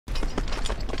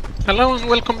Hello and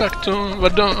welcome back to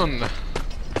Verdun.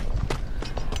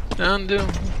 And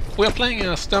we are playing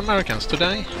as the Americans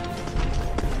today.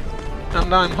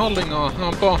 And I'm holding a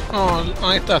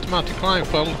light automatic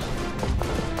rifle,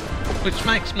 which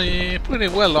makes me pretty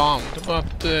well armed, but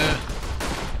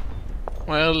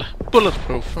well,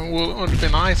 bulletproof would be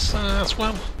nice as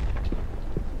well.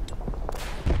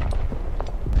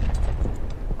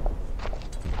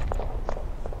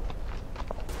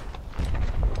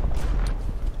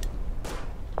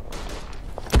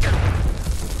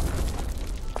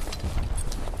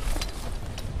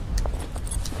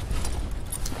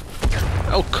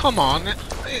 Oh, come on!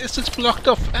 Is it blocked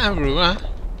off everywhere?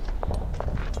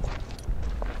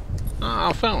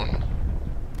 Our phone.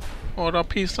 Or a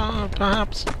pizza,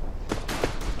 perhaps?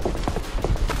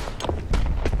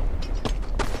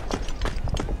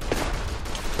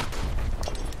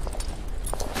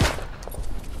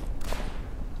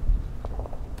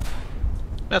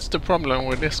 That's the problem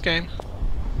with this game.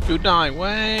 You die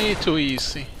way too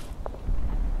easy.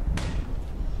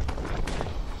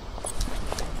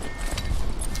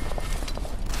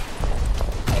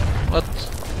 What?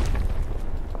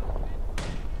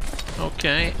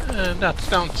 Okay, that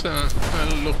don't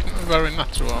look very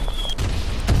natural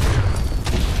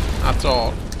at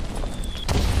all.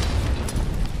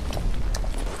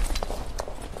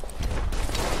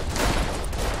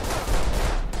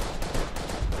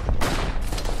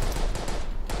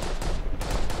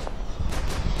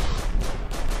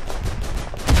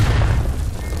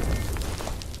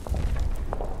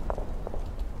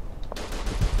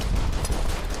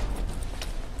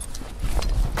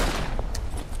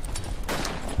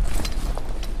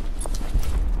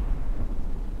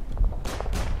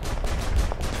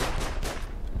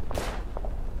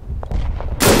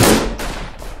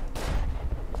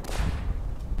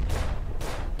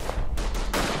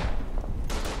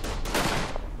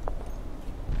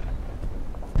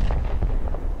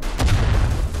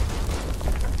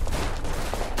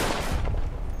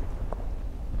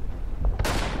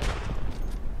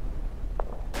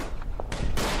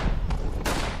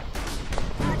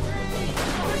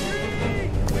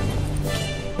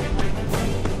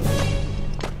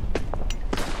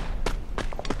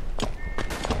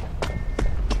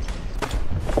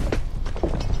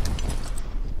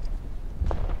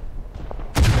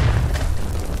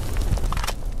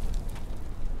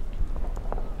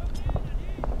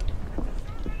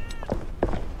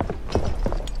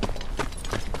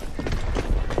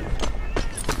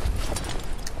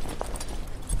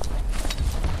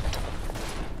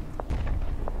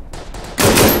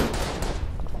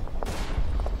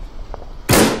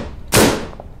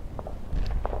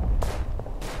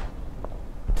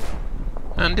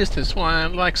 And this is why I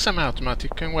like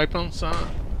semi-automatic weapons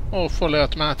or fully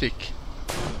automatic.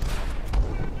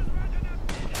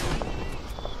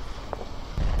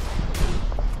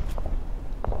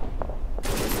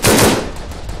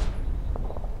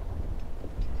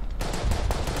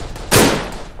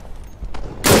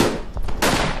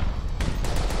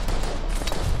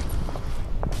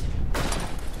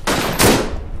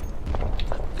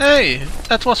 Hey,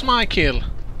 that was my kill.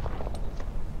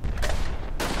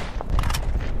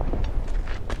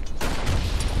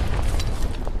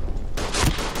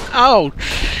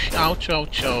 Ouch! Ouch,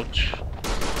 ouch, ouch.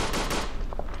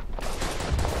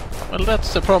 Well,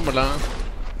 that's the problem.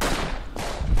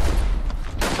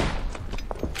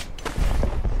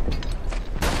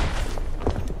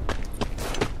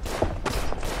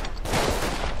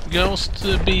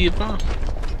 Ghost beaver.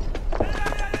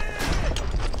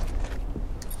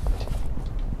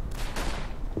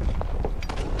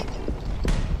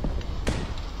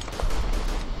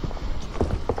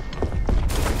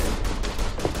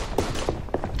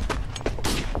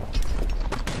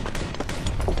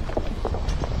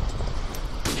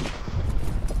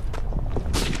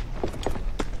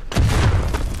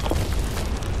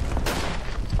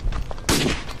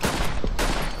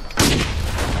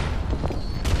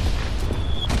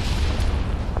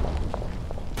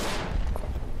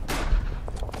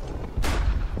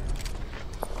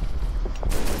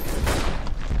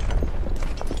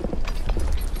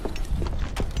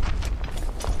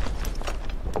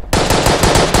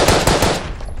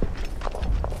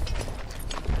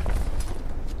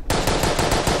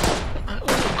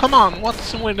 Come on,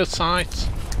 what's with the sight?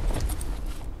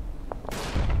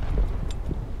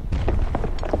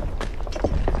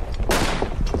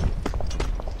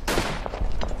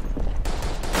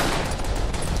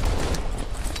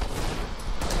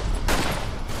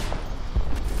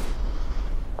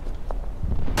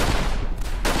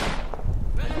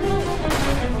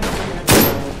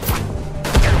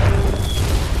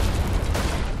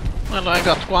 Well, I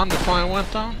got one before I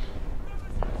went down.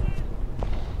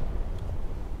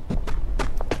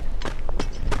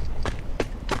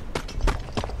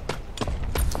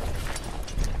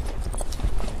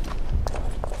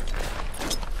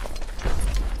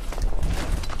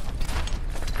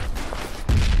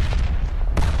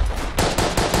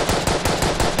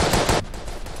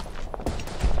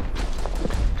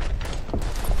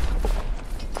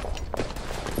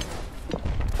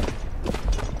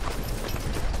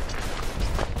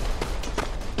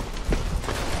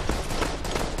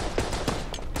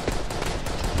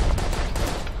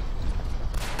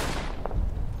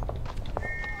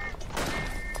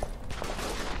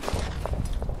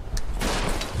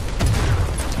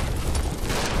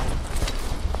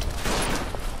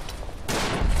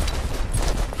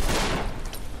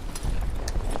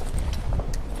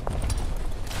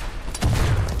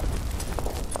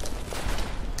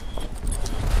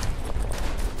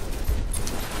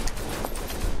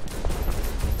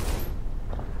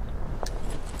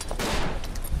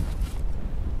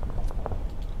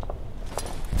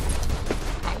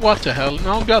 What the hell?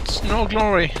 No guts, no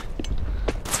glory.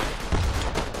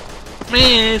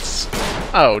 Miss!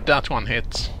 Oh, that one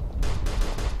hit.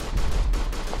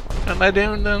 And I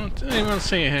didn't even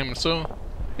see him, so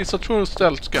it's a true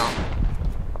stealth gun.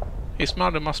 His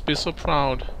mother must be so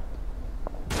proud.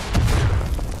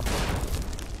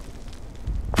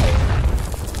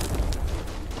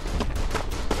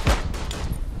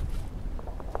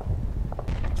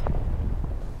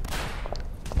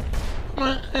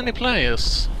 Any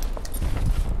players?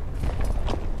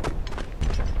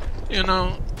 You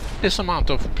know, this amount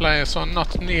of players are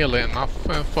not nearly enough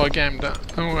for a game that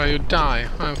where you die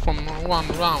from one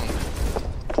round.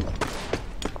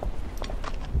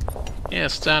 Yeah,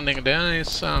 standing there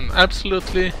is an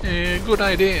absolutely good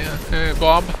idea,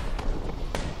 Bob.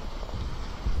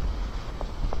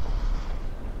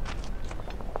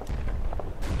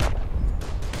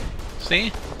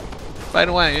 See? By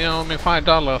the way, you owe me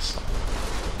 $5.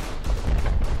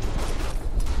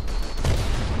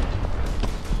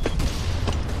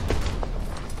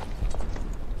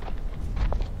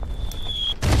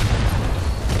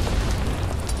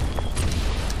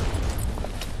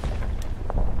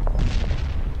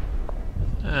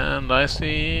 And I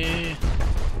see...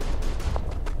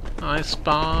 I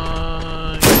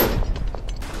spy...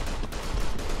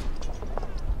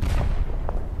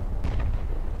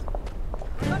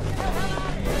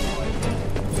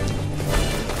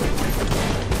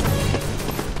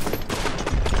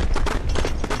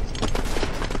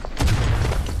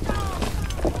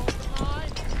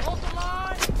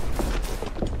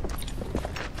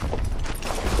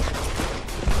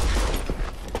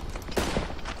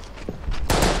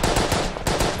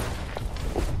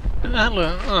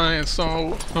 I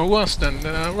saw worse than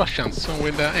the Russians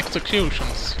with their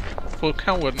executions for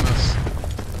cowardness.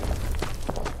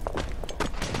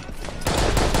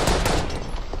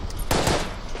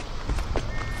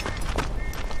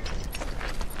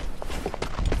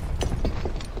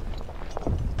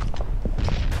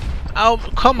 Oh,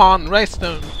 come on, raise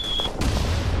them!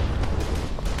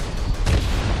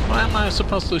 Why am I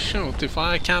supposed to shoot if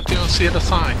I can't even see the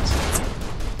sights?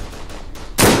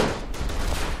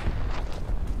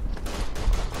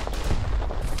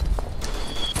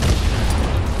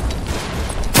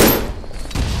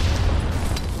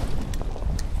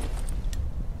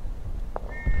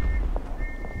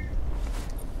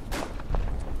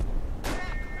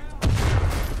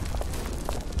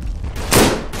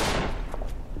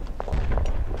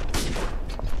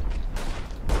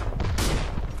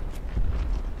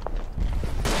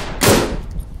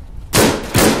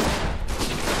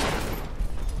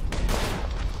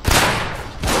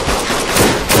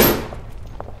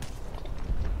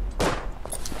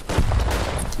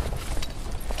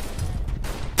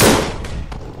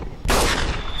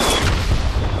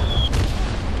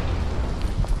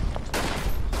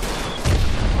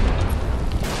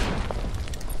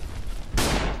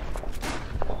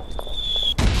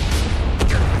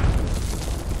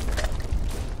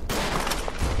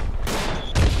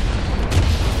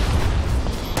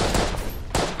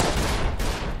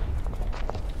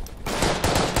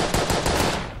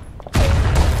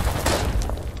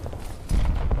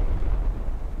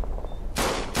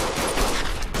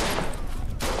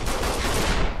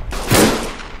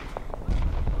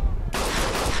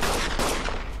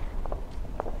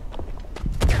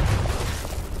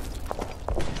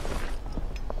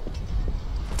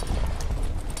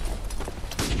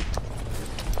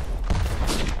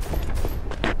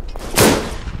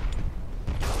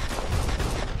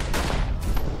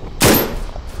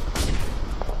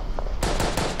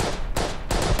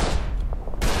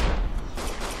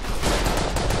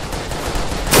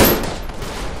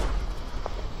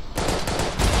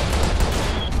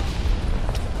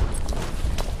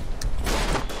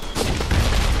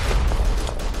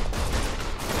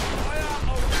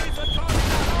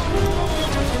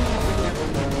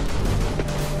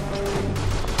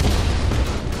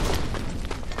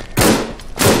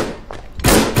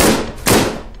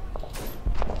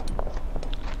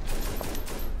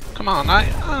 on,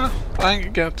 I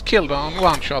get killed on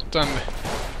one shot, and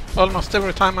almost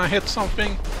every time I hit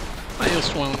something, I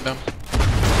just wound them.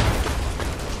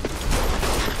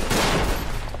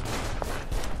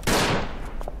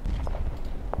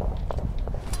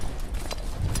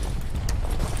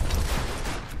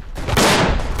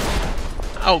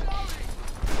 Oh!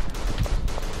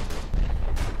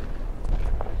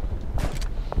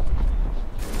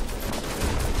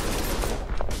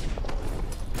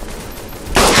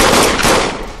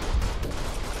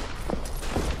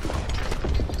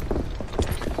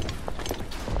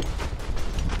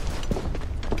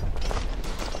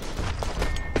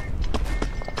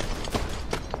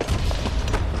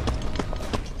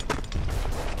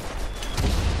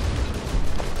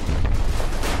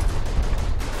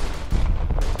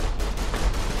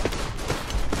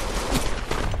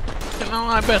 No,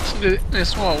 I bet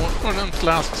this war wouldn't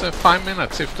last 5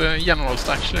 minutes if the generals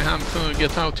actually had to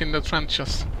get out in the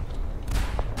trenches.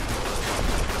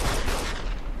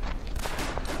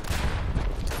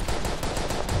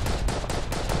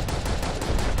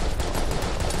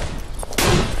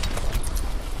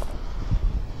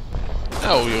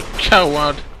 Oh, you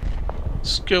coward!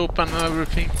 Scope and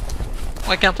everything.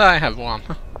 Why can't I have one?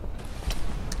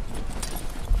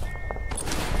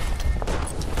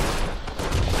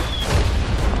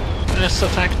 Let's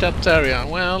attack that area.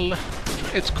 Well,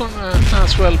 it's gonna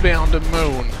as well be on the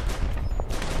moon.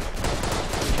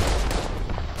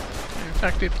 In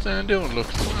fact, it do look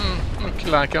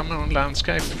like a moon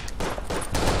landscape.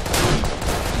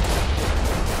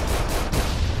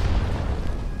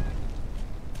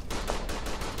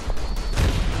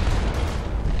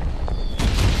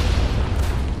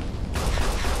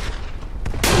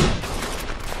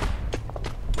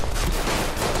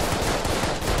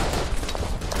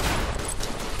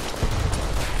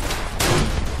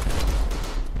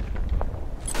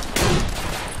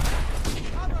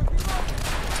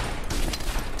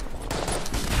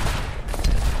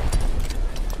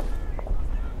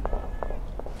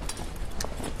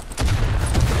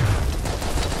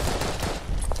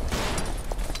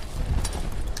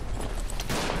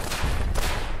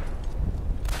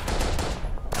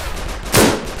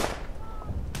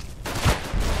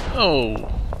 Oh.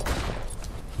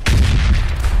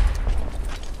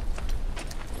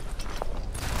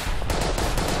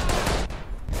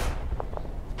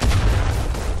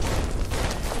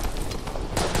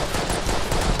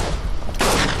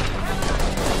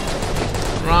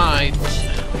 Right.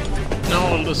 Now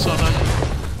all of a sudden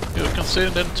you're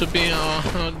considered to be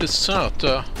a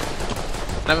deserter.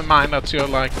 Never mind that you're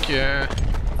like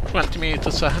 20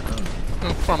 meters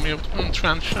from your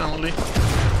trench only.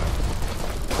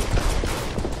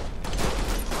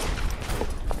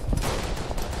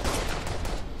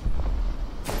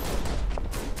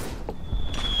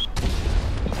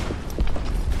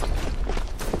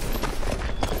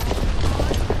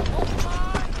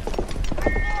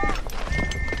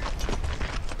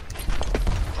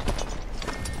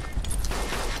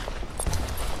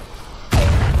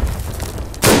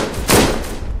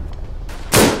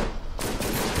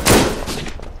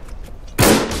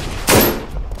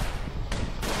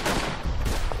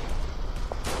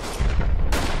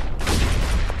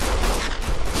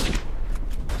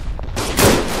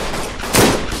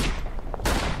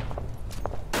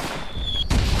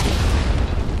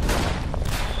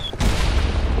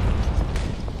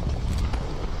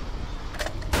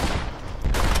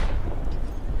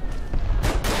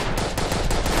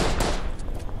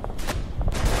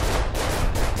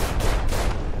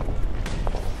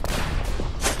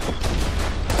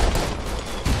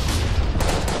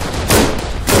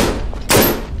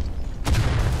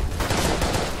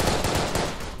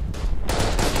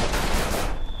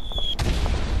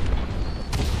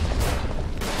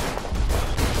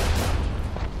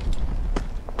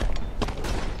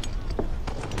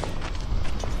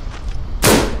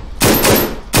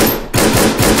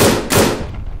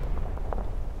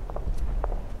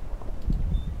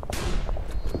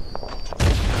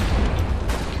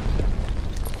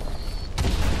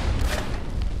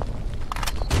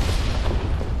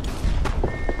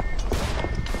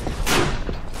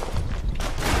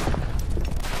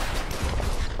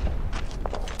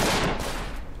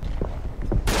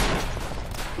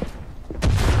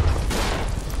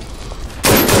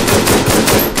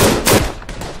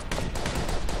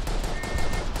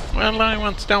 Well, I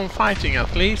went down fighting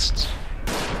at least.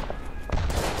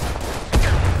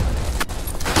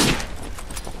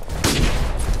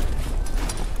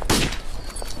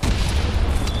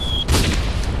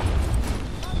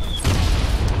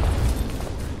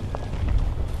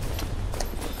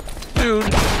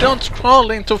 Dude, don't crawl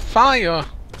into fire!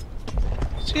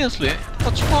 Seriously,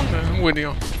 what's wrong with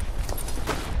you?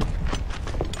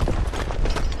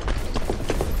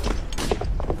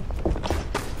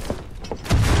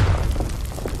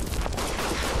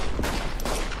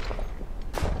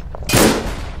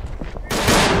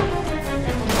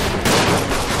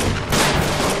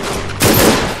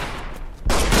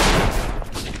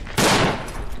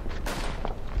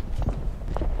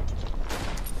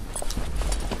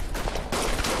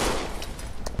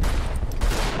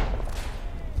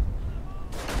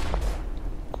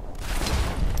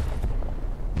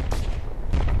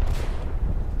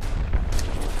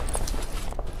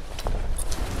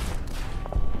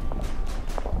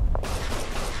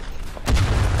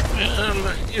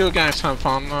 You guys have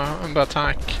fun on the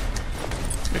attack,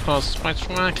 because quite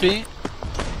frankly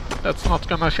that's not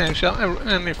gonna change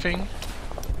anything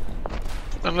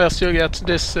unless you get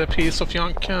this piece of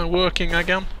junk working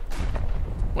again.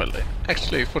 Well,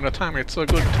 actually for the time it's a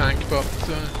good tank, but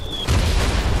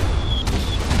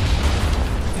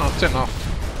not enough.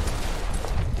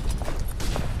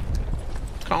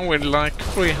 Come with like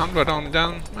 300 on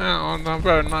them on a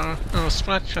very narrow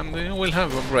stretch and you will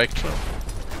have a breakthrough.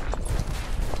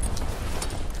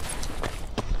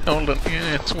 Hold on,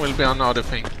 it will be another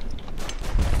thing.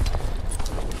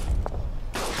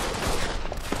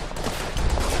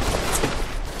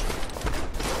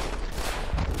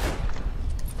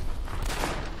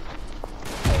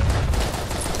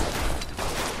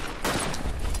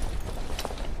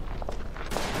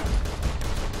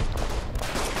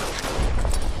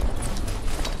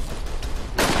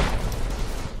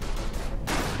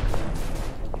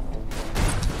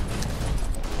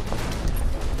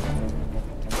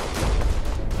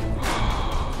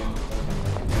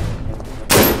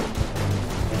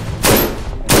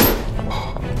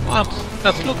 What?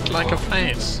 That looked like a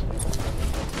face.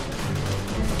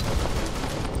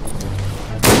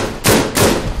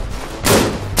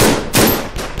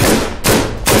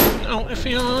 No, if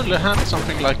you only had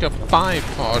something like a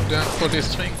bipod for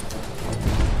this thing.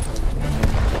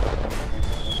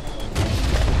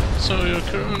 So you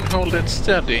can hold it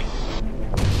steady.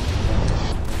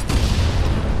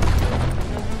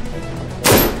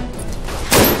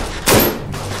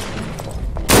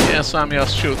 Yes, I'm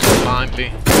just shooting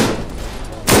blindly.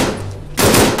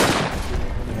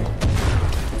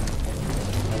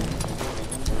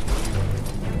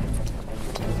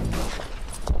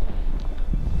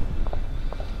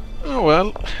 Oh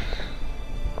well.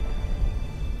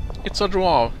 It's a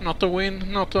draw, not a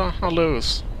win, not a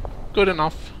lose. Good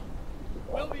enough.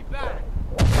 We'll be back.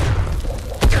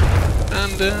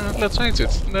 And let's face it,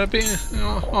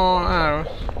 the our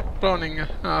burning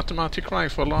automatic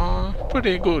rifle are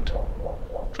pretty good.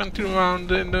 20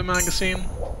 round in the magazine.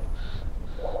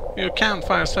 You can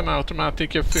fire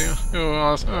semi-automatic if you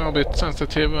are a bit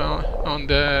sensitive on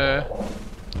the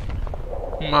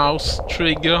mouse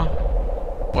trigger,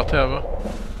 whatever.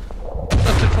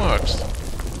 But it works.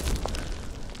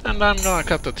 And I'm gonna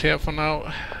cut it here for now.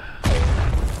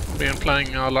 Been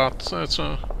playing a lot,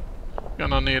 so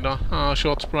gonna need a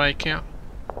short break here.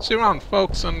 See you around,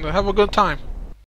 folks, and have a good time.